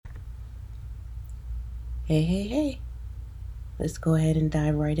Hey, hey, hey. Let's go ahead and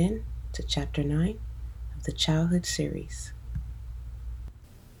dive right in to chapter 9 of the childhood series.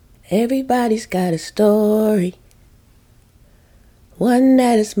 Everybody's got a story, one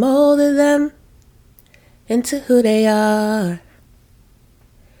that has molded them into who they are.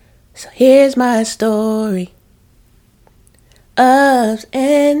 So here's my story, ups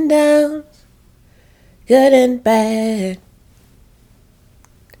and downs, good and bad.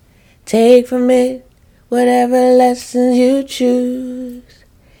 Take from it whatever lessons you choose.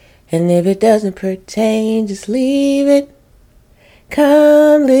 And if it doesn't pertain, just leave it.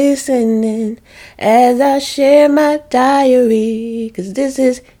 Come listening as I share my diary, 'cause this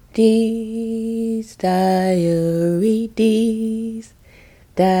is Dee's Diary, Dee's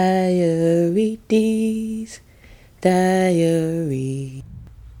Diary, Dee's Diary.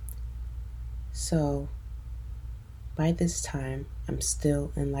 So, by this time, I'm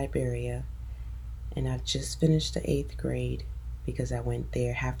still in Liberia, and I've just finished the 8th grade because I went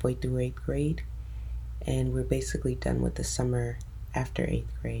there halfway through 8th grade, and we're basically done with the summer after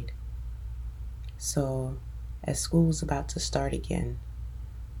 8th grade. So, as school was about to start again,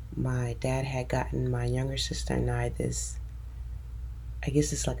 my dad had gotten my younger sister and I this, I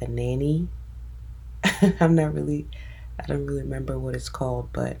guess it's like a nanny. I don't really remember what it's called,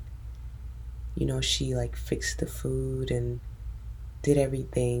 but she like fixed the food and did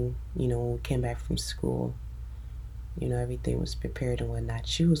everything, when we came back from school. Everything was prepared and whatnot.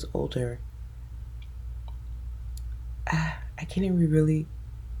 She was older. I can't really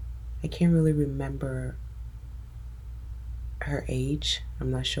remember her age.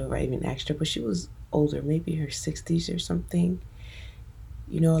 I'm not sure if I even asked her, but she was older, maybe her 60s or something.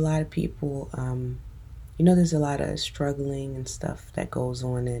 A lot of people, there's a lot of struggling and stuff that goes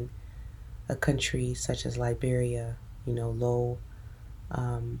on in a country such as Liberia, low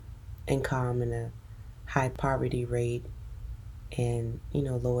income and a high poverty rate and,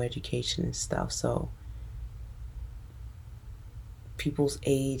 low education and stuff. So people's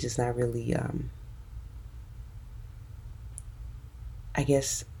age is not really, I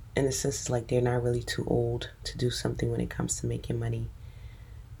guess, in a sense, it's like they're not really too old to do something when it comes to making money.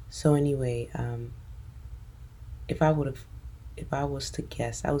 So anyway, if I was to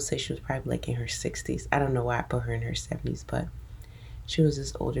guess, I would say she was probably like in her 60s. I don't know why I put her in her 70s, but she was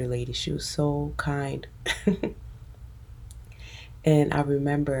this older lady. She was so kind. And I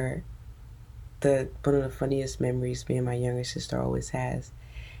remember one of the funniest memories me and my younger sister always has.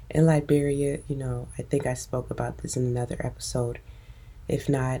 In Liberia, I think I spoke about this in another episode. If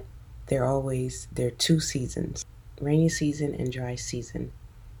not, there are 2 seasons, rainy season and dry season.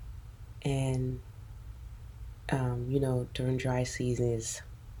 And, during dry season is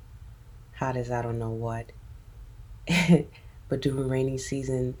hot as I don't know what. But during rainy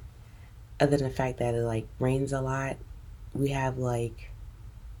season, other than the fact that it like rains a lot, we have like,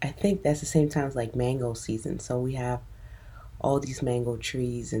 I think that's the same time as like mango season. So we have all these mango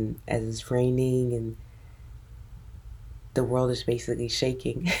trees, and as it's raining and the world is basically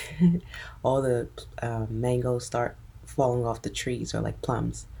shaking, all the mangoes start falling off the trees, or like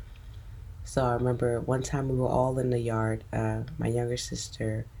plums. So I remember one time we were all in the yard, my younger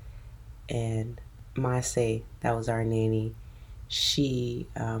sister and Mase, that was our nanny. We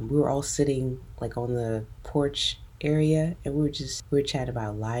were all sitting like on the porch area, and we were chatting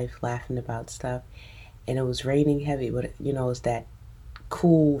about life, laughing about stuff, and it was raining heavy, but it's that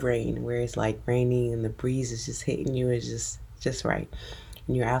cool rain where it's like raining and the breeze is just hitting you. It's just right,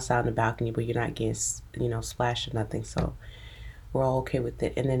 and you're outside on the balcony, but you're not getting splashed or nothing. So we're all okay with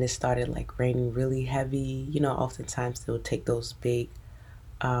it. And then it started like raining really heavy. Oftentimes they'll take those big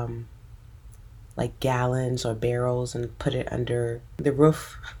like gallons or barrels and put it under the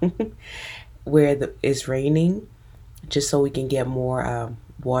roof where it's raining, just so we can get more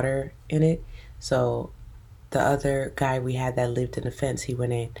water in it. So the other guy we had that lived in the fence, he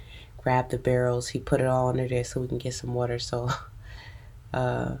went in, grabbed the barrels, he put it all under there so we can get some water. So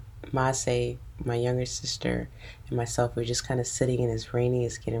Mase, my younger sister, and myself were just kind of sitting, and it's raining,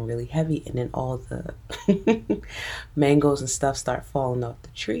 it's getting really heavy, and then all the mangoes and stuff start falling off the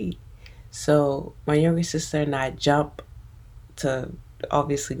tree. So my younger sister and I jump to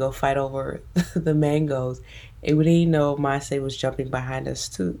obviously go fight over the mangoes, and we didn't know Mase was jumping behind us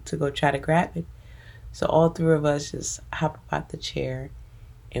too to go try to grab it. So all 3 of us just hop up out the chair,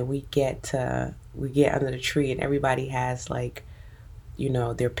 and we get under the tree, and everybody has like,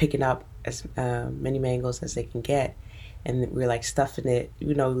 they're picking up as many mangoes as they can get, and we're like stuffing it.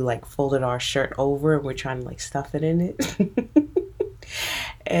 We like folded our shirt over, and we're trying to like stuff it in it.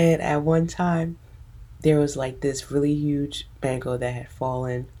 And at one time, there was like this really huge mango that had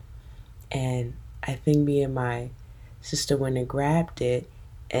fallen, and I think me and my sister went and grabbed it,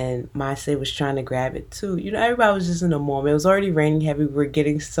 and my sis was trying to grab it too. Everybody was just in a moment. It was already raining heavy. We were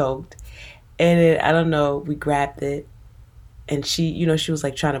getting soaked. And then, I don't know, we grabbed it, and she was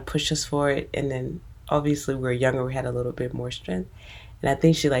like trying to push us for it. And then obviously we were younger, we had a little bit more strength. And I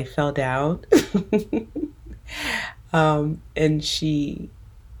think she like fell down. And she,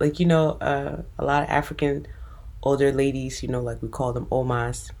 like, a lot of African older ladies, like we call them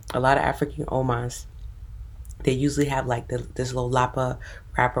omas, a lot of African omas, they usually have like this little lapa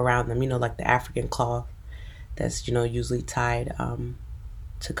wrap around them, like the African cloth that's, usually tied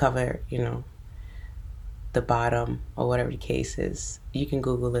to cover, the bottom or whatever the case is. You can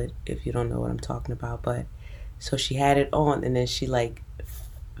Google it if you don't know what I'm talking about. But so she had it on, and then she like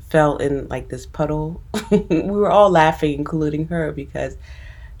fell in like this puddle. We were all laughing, including her, because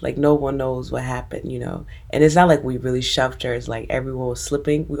like no one knows what happened. And it's not like we really shoved her. It's like everyone was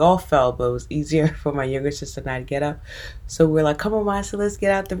slipping. We all fell, but it was easier for my younger sister and I to get up. So we're like, come on, Marcia, let's get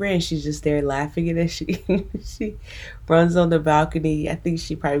out the rain. She's just there laughing, and then she runs on the balcony. I think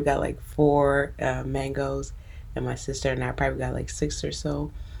she probably got like 4 mangoes, and my sister and I probably got like 6 or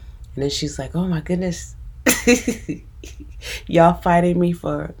so. And then she's like, oh my goodness, y'all fighting me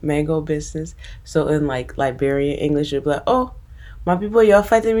for mango business. So in like Liberian English, you'd be like, oh, my people, you're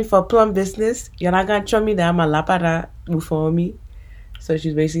fighting me for plum business. You're not gonna throw me down my lapara before me. So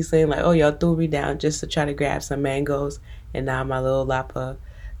she's basically saying like, oh, y'all threw me down just to try to grab some mangoes, and now my little lapa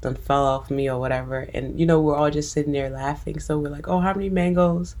done fell off me or whatever. And we're all just sitting there laughing. So we're like, oh, how many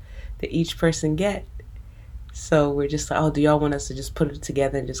mangoes did each person get? So we're just like, oh, do y'all want us to just put it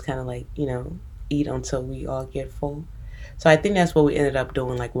together and just kind of like, eat until we all get full? So I think that's what we ended up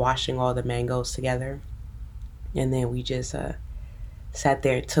doing, like washing all the mangoes together. And then we just sat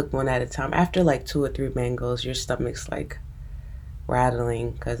there and took one at a time. After like 2 or 3 mangoes, your stomach's like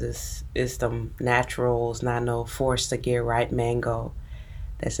rattling, because it's the naturals, not no forced to get right mango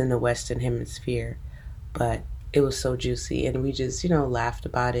that's in the Western Hemisphere. But it was so juicy, and we just laughed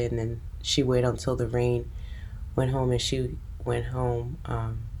about it. And then she waited until the rain went home, and she went home.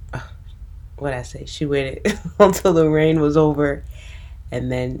 What I say? She waited until the rain was over, and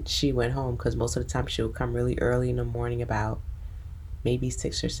then she went home, because most of the time she would come really early in the morning, about maybe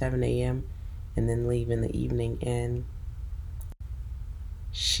 6 or 7 a.m., and then leave in the evening. And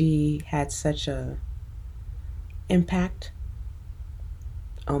she had such a impact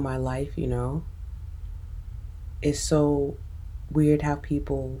on my life. It's so weird how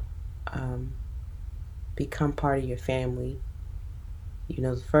people become part of your family.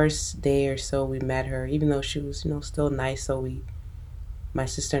 The first day or so we met her, even though she was still nice, so my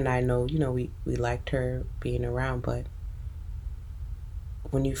sister and I know we liked her being around. But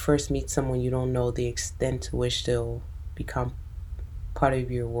when you first meet someone, you don't know the extent to which they'll become part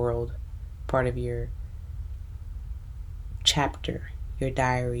of your world, part of your chapter, your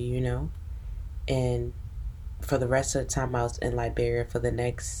diary. And for the rest of the time I was in Liberia, for the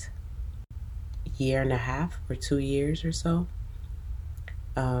next year and a half or 2 years or so,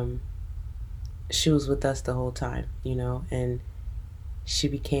 she was with us the whole time, and she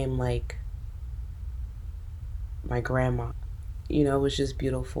became like my grandma. It was just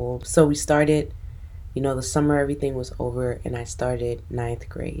beautiful. So we started, the summer, everything was over, and I started 9th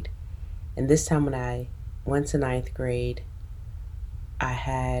grade. And this time when I went to 9th grade, I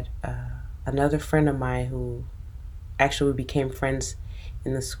had another friend of mine who actually became friends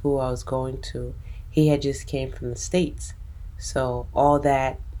in the school I was going to. He had just came from the States. So all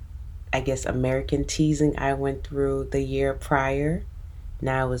that, I guess, American teasing I went through the year prior,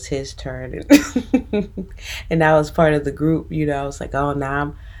 now it was his turn. And I was part of the group. I was like, oh,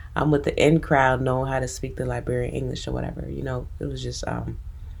 now I'm with the in crowd, knowing how to speak the Liberian English or whatever. It was just,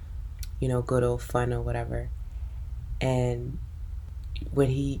 good old fun or whatever. And when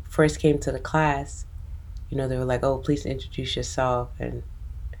he first came to the class, they were like, oh, please introduce yourself. And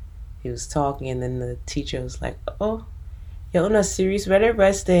he was talking, and then the teacher was like, oh, you're on a series better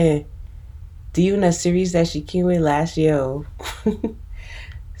resting. Do you in a series that she came with last year?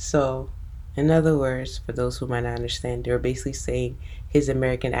 So, in other words, for those who might not understand, they were basically saying his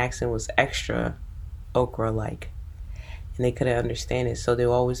American accent was extra okra-like, and they couldn't understand it. So they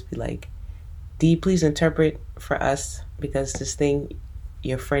would always be like, do you please interpret for us, because this thing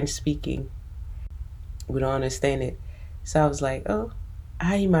your friend's speaking, we don't understand it. So I was like, oh,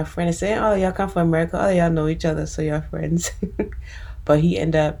 hi, my friend. And saying, oh, y'all come from America. Oh, y'all know each other, so y'all friends. But he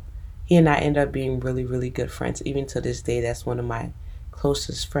and I end up being really, really good friends. Even to this day, that's one of my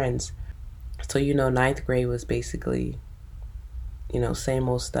closest friends. So 9th grade was basically same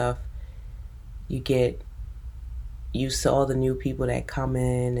old stuff. You get used to all the new people that come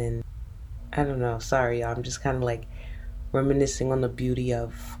in, and I don't know. Sorry, y'all. I'm just kind of like reminiscing on the beauty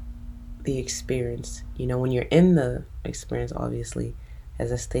of the experience. When you're in the experience, obviously,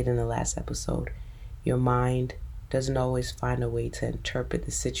 as I stated in the last episode, your mind doesn't always find a way to interpret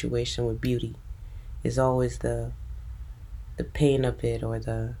the situation with beauty. It's always the pain of it or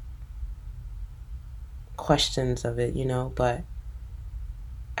the questions of it, but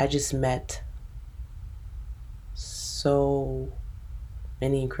I just met so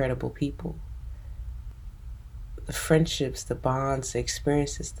many incredible people. The friendships, the bonds, the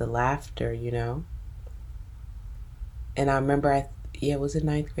experiences, the laughter, And I remember, was it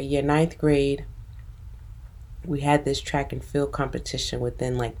ninth grade? Yeah, ninth grade, we had this track and field competition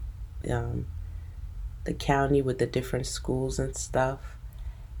within like the county with the different schools and stuff.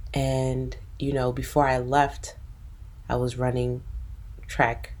 And, before I left, I was running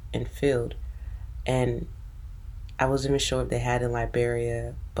track and field. And I wasn't even sure if they had in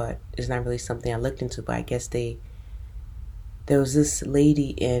Liberia, but it's not really something I looked into. But I guess there was this lady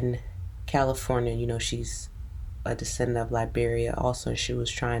in California, she's a descendant of Liberia also. She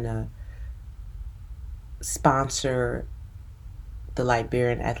was trying to sponsor the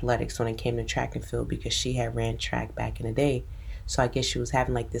Liberian athletics when it came to track and field because she had ran track back in the day. So I guess she was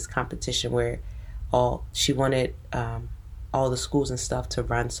having like this competition where she wanted all the schools and stuff to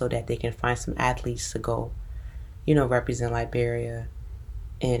run so that they can find some athletes to go, represent Liberia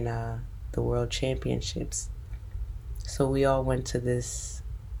in the world championships. So we all went to this.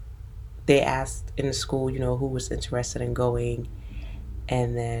 They asked in the school, who was interested in going.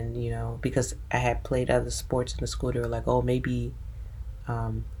 And then, because I had played other sports in the school, they were like, oh, maybe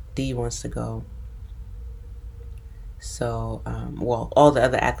Dee wants to go. So, all the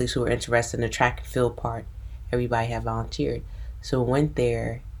other athletes who were interested in the track and field part, everybody had volunteered. So we went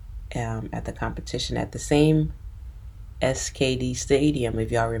there at the competition at the same SKD Stadium,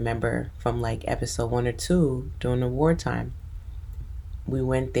 if y'all remember from like episode 1 or 2 during the wartime. We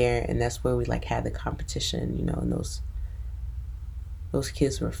went there, and that's where we like had the competition, and those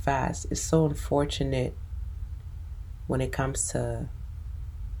kids were fast. It's so unfortunate when it comes to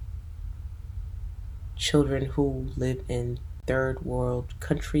children who live in third world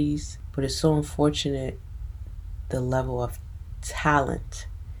countries, but it's so unfortunate the level of talent.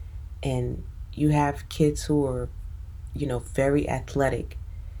 And you have kids who are, very athletic.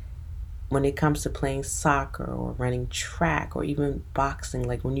 When it comes to playing soccer or running track or even boxing,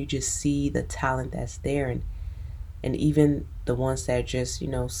 like when you just see the talent that's there, and even the ones that are just,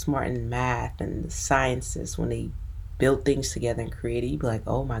 smart in math and the sciences, when they build things together and create it, you be like,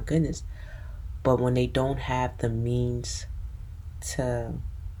 oh my goodness. But when they don't have the means to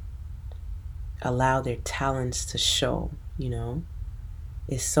allow their talents to show,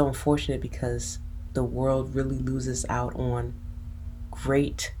 it's so unfortunate because the world really loses out on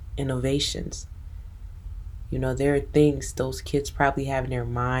great innovations. There are things those kids probably have in their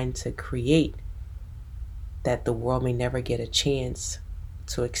mind to create that the world may never get a chance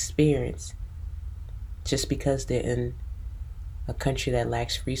to experience just because they're in a country that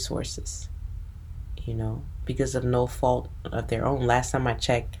lacks resources, because of no fault of their own. Last time I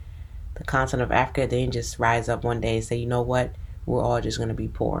checked, the continent of Africa, they didn't just rise up one day and say, you know what, we're all just going to be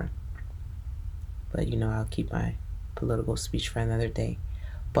poor. But, I'll keep my political speech for another day.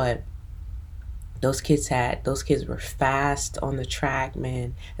 But those kids were fast on the track,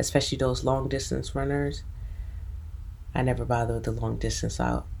 man, especially those long distance runners. I never bothered with the long distance.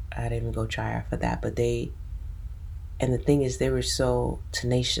 I didn't even go try out for that. But and the thing is, they were so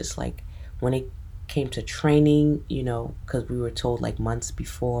tenacious. Like when it came to training, because we were told like months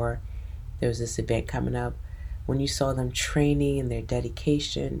before there was this event coming up, when you saw them training and their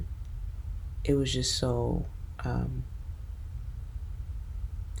dedication, it was just so, I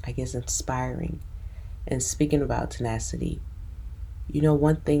guess, inspiring. And speaking about tenacity,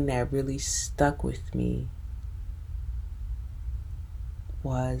 one thing that really stuck with me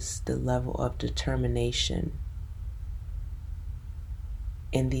was the level of determination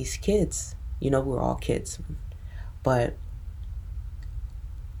in these kids. We're all kids, but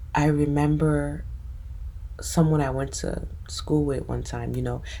I remember someone I went to school with one time.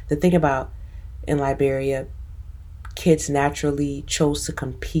 The thing about in Liberia, kids naturally chose to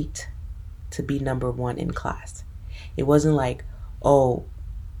compete to be number one in class. It wasn't like, oh,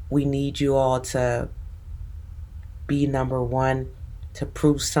 we need you all to be number one to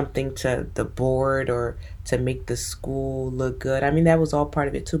prove something to the board or to make the school look good. I mean, that was all part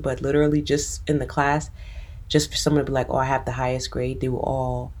of it too, but literally just in the class, just for someone to be like, oh, I have the highest grade, they were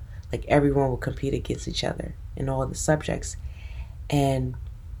all, like everyone would compete against each other in all the subjects. And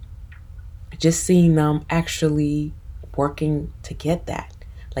just seeing them actually working to get that.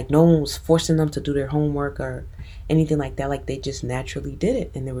 Like no one was forcing them to do their homework or anything like that. Like they just naturally did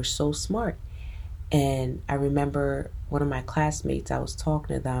it, and they were so smart. And I remember one of my classmates, I was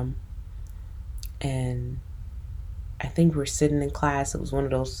talking to them, and I think we were sitting in class. It was one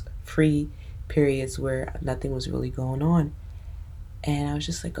of those free periods where nothing was really going on. And I was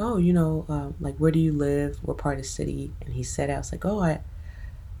just like, oh, like, where do you live? What part of the city? And he said, I was like, oh,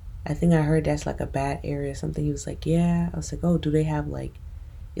 I think I heard that's like a bad area or something. He was like, yeah. I was like, oh, do they have like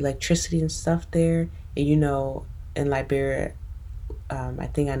electricity and stuff there? And in Liberia, I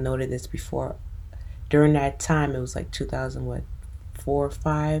think I noted this before. During that time, it was like 2000, what, 4 or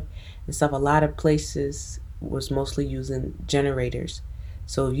 5 and stuff. A lot of places was mostly using generators.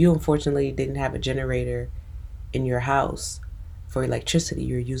 So if you unfortunately didn't have a generator in your house for electricity,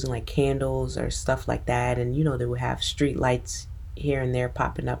 you're using like candles or stuff like that. And they would have street lights here and there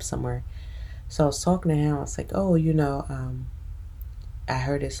popping up somewhere. So I was talking to him. I was like, oh, I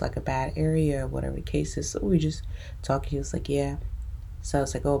heard it's like a bad area, whatever the case is. So we just talking. He was like, yeah. So I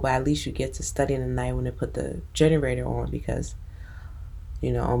was like, oh, but at least you get to study in the night when they put the generator on, because,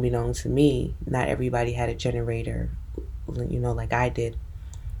 unbeknownst to me, not everybody had a generator, like I did.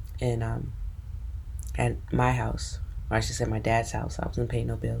 And at my house, or I should say my dad's house, I wasn't paying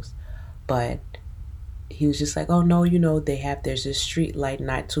no bills. But he was just like, oh, no, there's this street light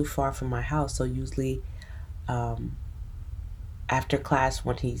not too far from my house. So usually after class,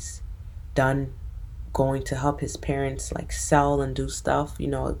 when he's done going to help his parents like sell and do stuff,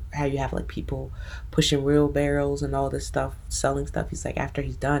 how you have like people pushing wheelbarrows and all this stuff, selling stuff. He's like, after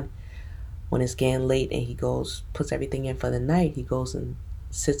he's done, when it's getting late and he goes, puts everything in for the night, he goes and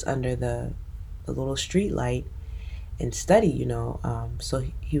sits under the little street light and study, so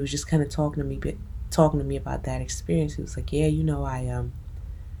he was just kind of talking to me about that experience. He was like, yeah, I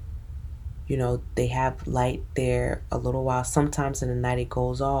they have light there a little while. Sometimes in the night it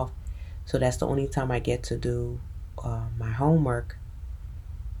goes off. So that's the only time I get to do my homework.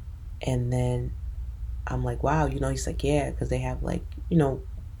 And then I'm like, wow, he's like, yeah, because they have like,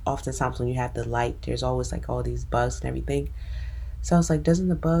 oftentimes when you have the light, there's always like all these bugs and everything. So I was like, doesn't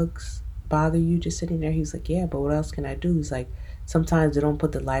the bugs bother you just sitting there? He was like, yeah, but what else can I do? He's like, sometimes they don't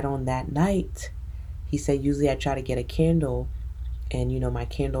put the light on that night. He said, usually I try to get a candle, and my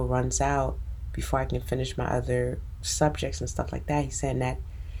candle runs out before I can finish my other subjects and stuff like that. He said that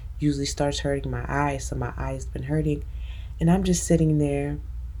usually starts hurting my eyes, so my eyes been hurting. And I'm just sitting there,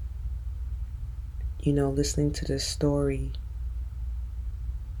 listening to this story,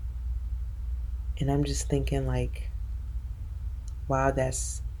 and I'm just thinking like, wow,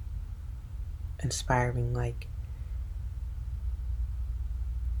 that's inspiring. Like,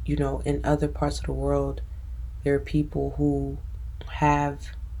 in other parts of the world, there are people who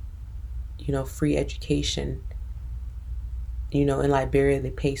have, free education. In Liberia,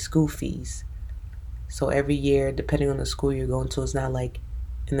 they pay school fees. So every year, depending on the school you're going to, it's not like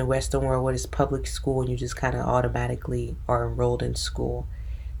in the Western world where it's public school and you just kind of automatically are enrolled in school.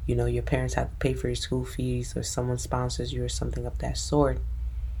 Your parents have to pay for your school fees, or someone sponsors you or something of that sort.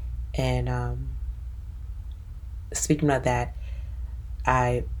 And speaking of that,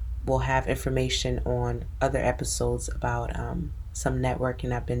 I will have information on other episodes about some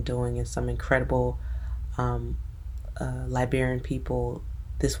networking I've been doing and some incredible Liberian people.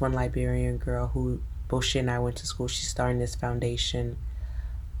 This one Liberian girl who both she and I went to school, she's starting this foundation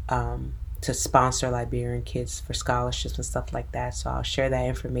to sponsor Liberian kids for scholarships and stuff like that. So I'll share that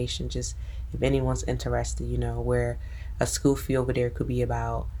information just if anyone's interested, where a school fee over there could be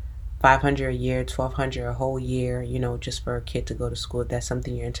about $500 a year, $1,200 a whole year, just for a kid to go to school. If that's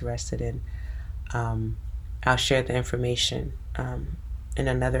something you're interested in, I'll share the information in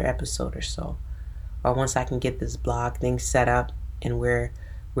another episode or so. Or once I can get this blog thing set up and we're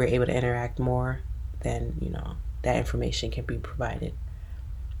able to interact more, then, that information can be provided.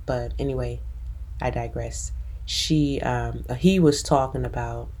 But anyway, I digress. He was talking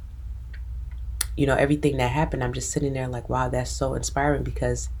about, everything that happened. I'm just sitting there like, wow, that's so inspiring,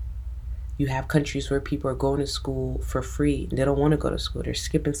 because you have countries where people are going to school for free. They don't want to go to school. They're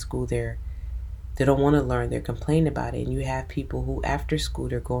skipping school. They don't want to learn. They're complaining about it. And you have people who, after school,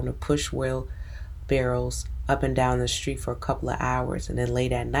 they're going to push wheelbarrows up and down the street for a couple of hours, and then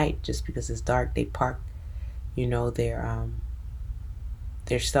late at night, just because it's dark, they park, their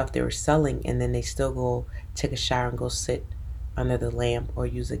stuff they were selling, and then they still go take a shower and go sit under the lamp or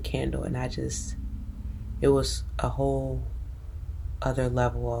use a candle. And it was a whole other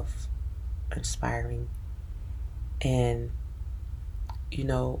level of inspiring. And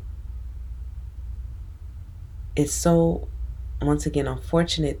it's so, once again,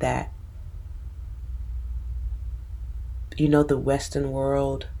 unfortunate that the Western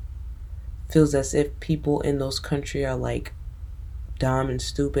world feels as if people in those countries are like dumb and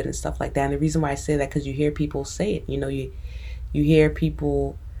stupid and stuff like that. And the reason why I say that, because you hear people say it. You hear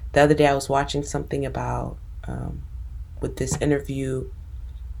people. The other day I was watching something about with this interview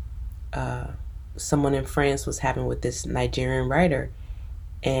someone in France was having with this Nigerian writer,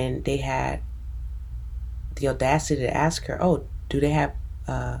 and they had the audacity to ask her, "Oh, do they have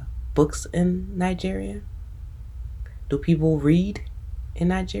books in Nigeria? Do people read in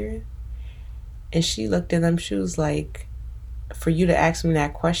Nigeria?" And she looked at them. She was like, "For you to ask me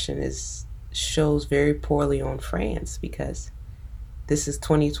that question shows very poorly on France, because this is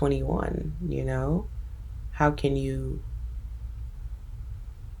 2021. How can you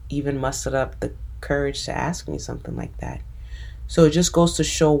even muster up the courage to ask me something like that?" So it just goes to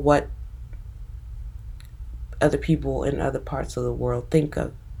show what other people in other parts of the world think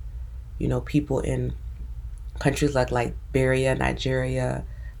of, people in countries like Liberia, Nigeria,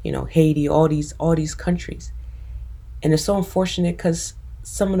 Haiti, all these countries. And it's so unfortunate, because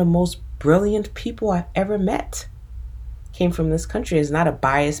some of the most brilliant people I've ever met came from this country. It's not a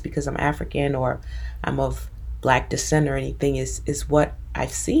bias because I'm African or I'm of black descent or anything. Is what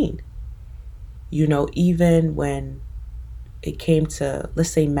I've seen. Even when it came to,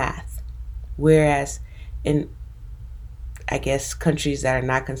 let's say, math, whereas in, I guess, countries that are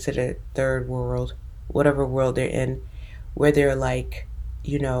not considered third world, whatever world they're in, where they're like,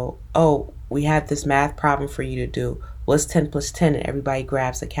 "Oh, we have this math problem for you to do. What's 10 plus 10? And everybody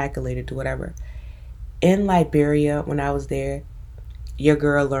grabs a calculator, do whatever. In Liberia, when I was there, your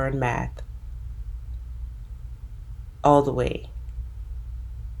girl learned math all the way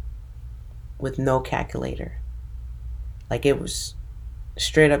with no calculator. Like, it was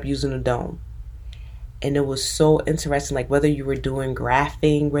straight up using a dome. And it was so interesting, like whether you were doing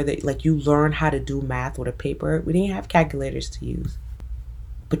graphing, whether like you learn how to do math with a paper. We didn't have calculators to use,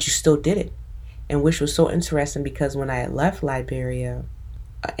 but you still did it. And which was so interesting, because when I left Liberia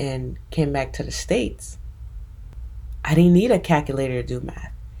and came back to the States, I didn't need a calculator to do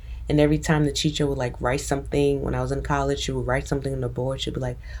math. And every time the teacher would like write something, when I was in college, she would write something on the board. She'd be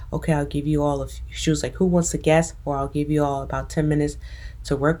like, "Okay, I'll give you all of," she was like, "Who wants to guess?" Or, "I'll give you all about 10 minutes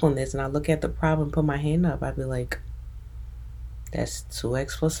to work on this." And I look at the problem, put my hand up. I'd be like, "That's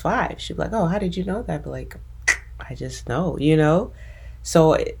 2x plus 5. She'd be like, "Oh, how did you know that?" I'd be like, "I just know.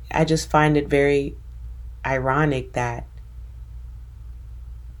 So I just find it very ironic that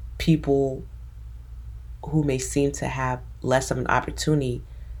people who may seem to have less of an opportunity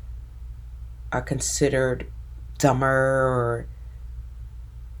are considered dumber or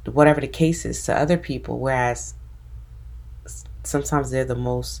whatever the case is to other people, whereas sometimes they're the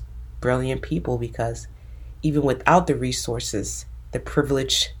most brilliant people, because even without the resources the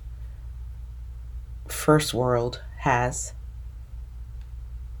privileged first world has,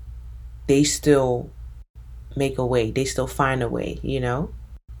 they still make a way, they still find a way.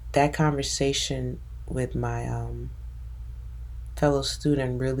 That conversation with my fellow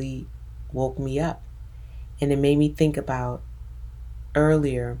student really woke me up, and it made me think about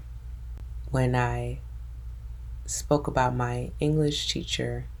earlier when I spoke about my English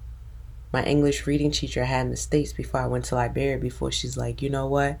teacher, my English reading teacher I had in the States before I went to Liberia, before she's like, "You know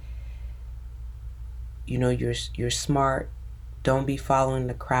what? You're smart. Don't be following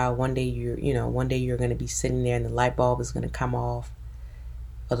the crowd. One day you're going to be sitting there and the light bulb is going to come off,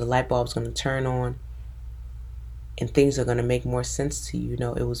 or the light bulb's going to turn on, and things are going to make more sense to you."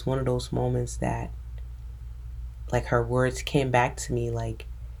 It was one of those moments that, like, her words came back to me, like,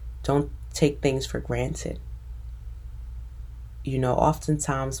 don't take things for granted.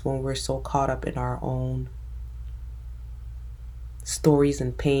 Oftentimes when we're so caught up in our own stories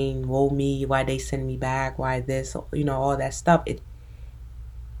and pain, woe me, why they send me back, why this, all that stuff, it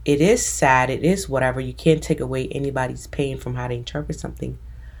is sad, it is whatever. You can't take away anybody's pain from how they interpret something.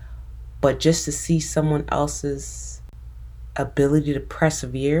 But just to see someone else's ability to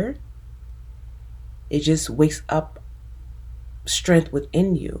persevere, it just wakes up strength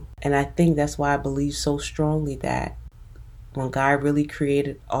within you. And I think that's why I believe so strongly that when God really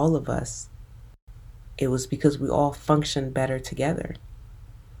created all of us, it was because we all function better together.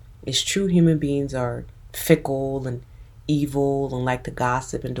 It's true, human beings are fickle and evil and like to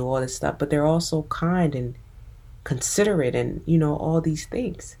gossip and do all this stuff, but they're also kind and considerate and, all these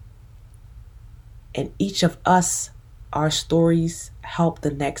things. And each of us, our stories help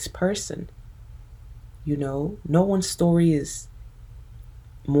the next person. No one's story is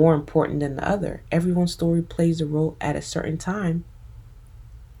more important than the other. Everyone's story plays a role at a certain time,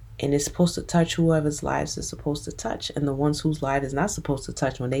 and it's supposed to touch whoever's lives it's supposed to touch. And the ones whose life is not supposed to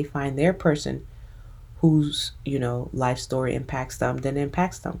touch, when they find their person whose, life story impacts them, then it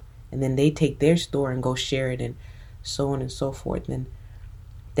impacts them. And then they take their story and go share it, and so on and so forth. And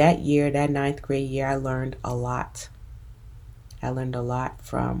that year, that ninth grade year, I learned a lot. I learned a lot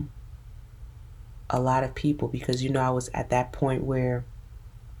from a lot of people because, I was at that point where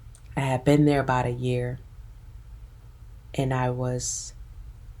I had been there about a year, and I was,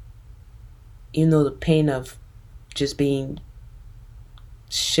 the pain of just being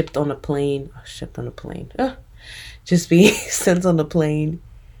shipped on a plane, just being sent on the plane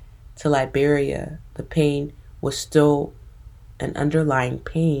to Liberia. The pain was still an underlying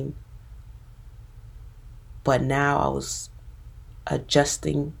pain, but now I was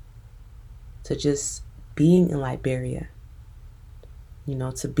adjusting to just being in Liberia,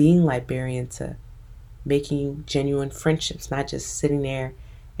 to being Liberian, to making genuine friendships, not just sitting there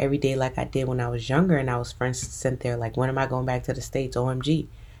every day like I did when I was younger and I was friends sent there like, when am I going back to the States? OMG.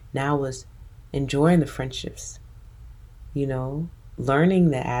 Now I was enjoying the friendships, learning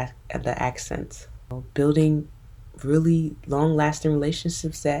the accents, building really long-lasting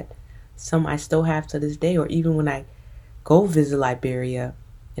relationships that some I still have to this day. Or even when I go visit Liberia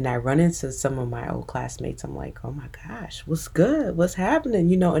and I run into some of my old classmates, I'm like, oh my gosh, what's good? What's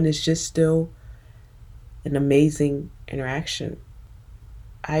happening? And it's just still an amazing interaction.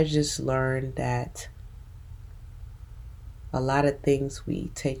 I just learned that a lot of things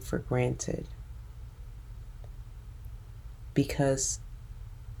we take for granted because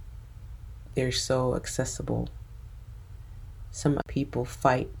they're so accessible. Some people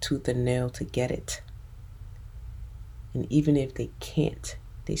fight tooth and nail to get it. And even if they can't,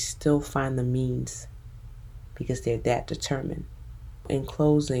 they still find the means because they're that determined. In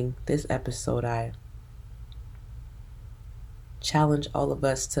closing this episode, I challenge all of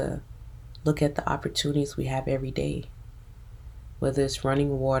us to look at the opportunities we have every day. Whether it's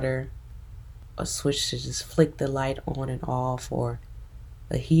running water, a switch to just flick the light on and off, or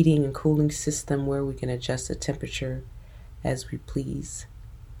a heating and cooling system where we can adjust the temperature as we please.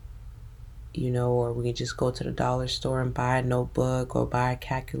 Or we can just go to the dollar store and buy a notebook or buy a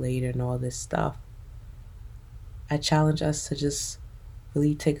calculator and all this stuff. I challenge us to just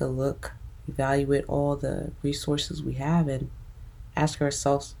really take a look, evaluate all the resources we have, and ask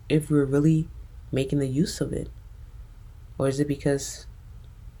ourselves if we're really making the use of it. Or is it because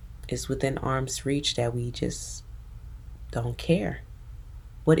it's within arm's reach that we just don't care?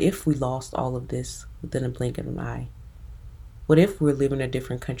 What if we lost all of this within a blink of an eye? What if we were living in a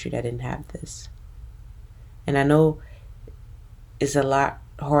different country that didn't have this? And I know it's a lot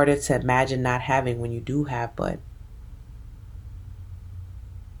harder to imagine not having when you do have, but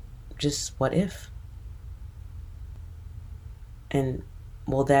just what if? And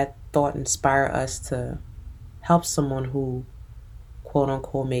will that thought inspire us to help someone who, quote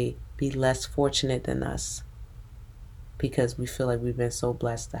unquote, may be less fortunate than us because we feel like we've been so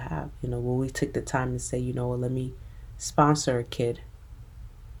blessed to have? Will we take the time to say, let me sponsor a kid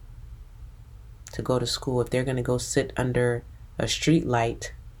to go to school if they're going to go sit under a street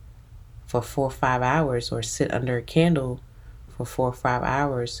light for 4 or 5 hours, or sit under a candle for 4 or 5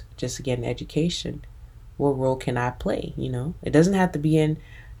 hours just to get an education? What role can I play? It doesn't have to be in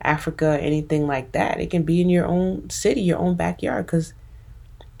Africa or anything like that. It can be in your own city, your own backyard, because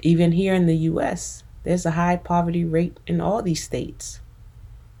even here in the US, there's a high poverty rate in all these states.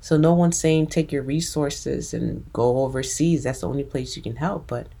 So no one's saying take your resources and go overseas. That's the only place you can help.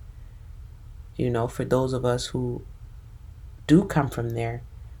 But, for those of us who do come from there,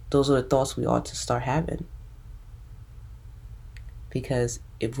 those are the thoughts we ought to start having. Because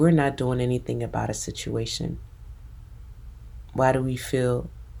if we're not doing anything about a situation, why do we feel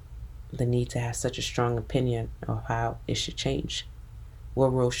the need to have such a strong opinion of how it should change?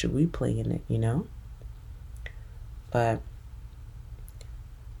 What role should we play in it, But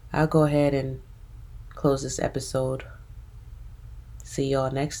I'll go ahead and close this episode. See y'all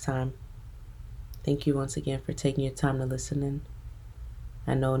next time. Thank you once again for taking your time to listen in.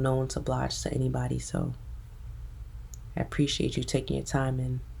 I know no one's obliged to anybody, so I appreciate you taking your time,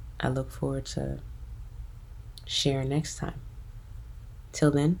 and I look forward to sharing next time.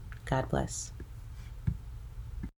 Till then, God bless.